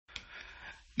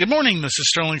Good morning, this is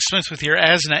Sterling Smith with your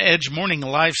Asna Edge morning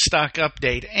livestock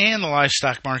update, and the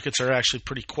livestock markets are actually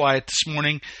pretty quiet this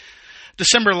morning.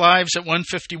 December lives at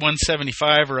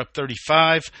 151.75 are up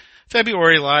 35.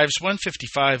 February lives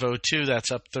 155.02,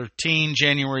 that's up 13.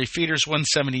 January feeders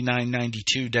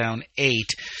 179.92, down 8.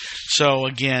 So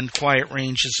again, quiet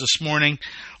ranges this morning.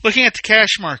 Looking at the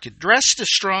cash market, dressed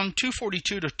is strong,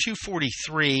 242 to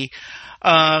 243.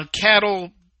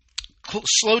 Cattle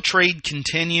slow trade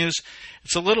continues.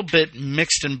 It's a little bit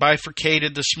mixed and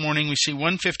bifurcated this morning. We see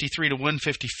 153 to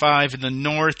 155 in the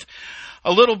north.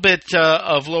 A little bit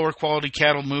of lower quality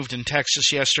cattle moved in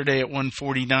Texas yesterday at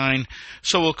 149.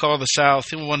 So we'll call the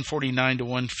south 149 to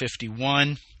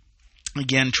 151.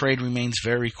 Again, trade remains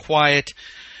very quiet.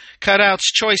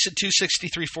 Cutouts, choice at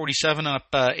 263.47, up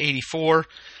 84.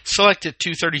 Select at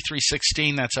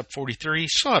 233.16, that's up 43.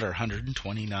 Slaughter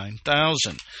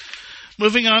 129,000.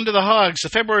 Moving on to the hogs. The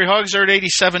February hogs are at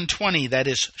 87.20. That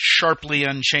is sharply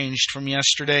unchanged from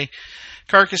yesterday.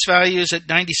 Carcass values at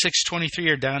 96.23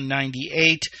 are down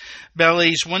 98.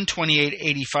 Bellies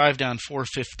 128.85 down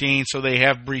 4.15. So they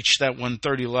have breached that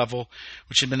 130 level,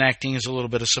 which had been acting as a little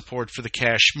bit of support for the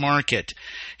cash market.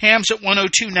 Hams at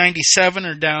 102.97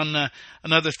 are down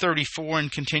another 34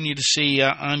 and continue to see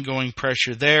ongoing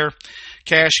pressure there.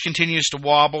 Cash continues to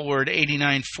wobble. We're at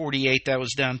 89.48. That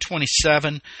was down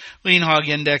 27. Lean hog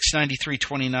index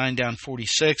 93.29 down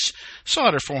 46.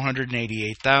 Slaughter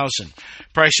 488,000.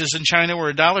 Prices in China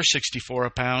were $1.64 a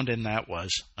pound, and that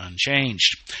was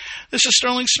unchanged. This is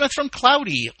Sterling Smith from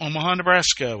cloudy Omaha,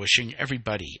 Nebraska, wishing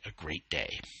everybody a great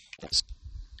day.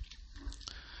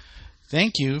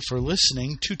 Thank you for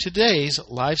listening to today's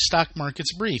Livestock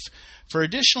Markets Brief. For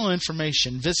additional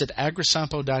information, visit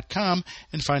agrisampo.com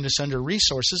and find us under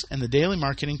Resources and the Daily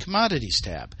Marketing Commodities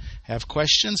tab. Have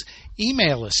questions?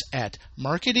 Email us at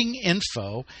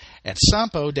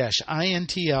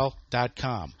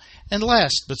marketinginfo@sampo-intl.com. And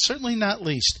last, but certainly not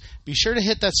least, be sure to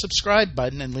hit that subscribe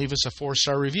button and leave us a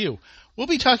 4-star review. We'll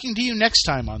be talking to you next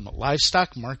time on the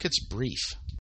Livestock Markets Brief.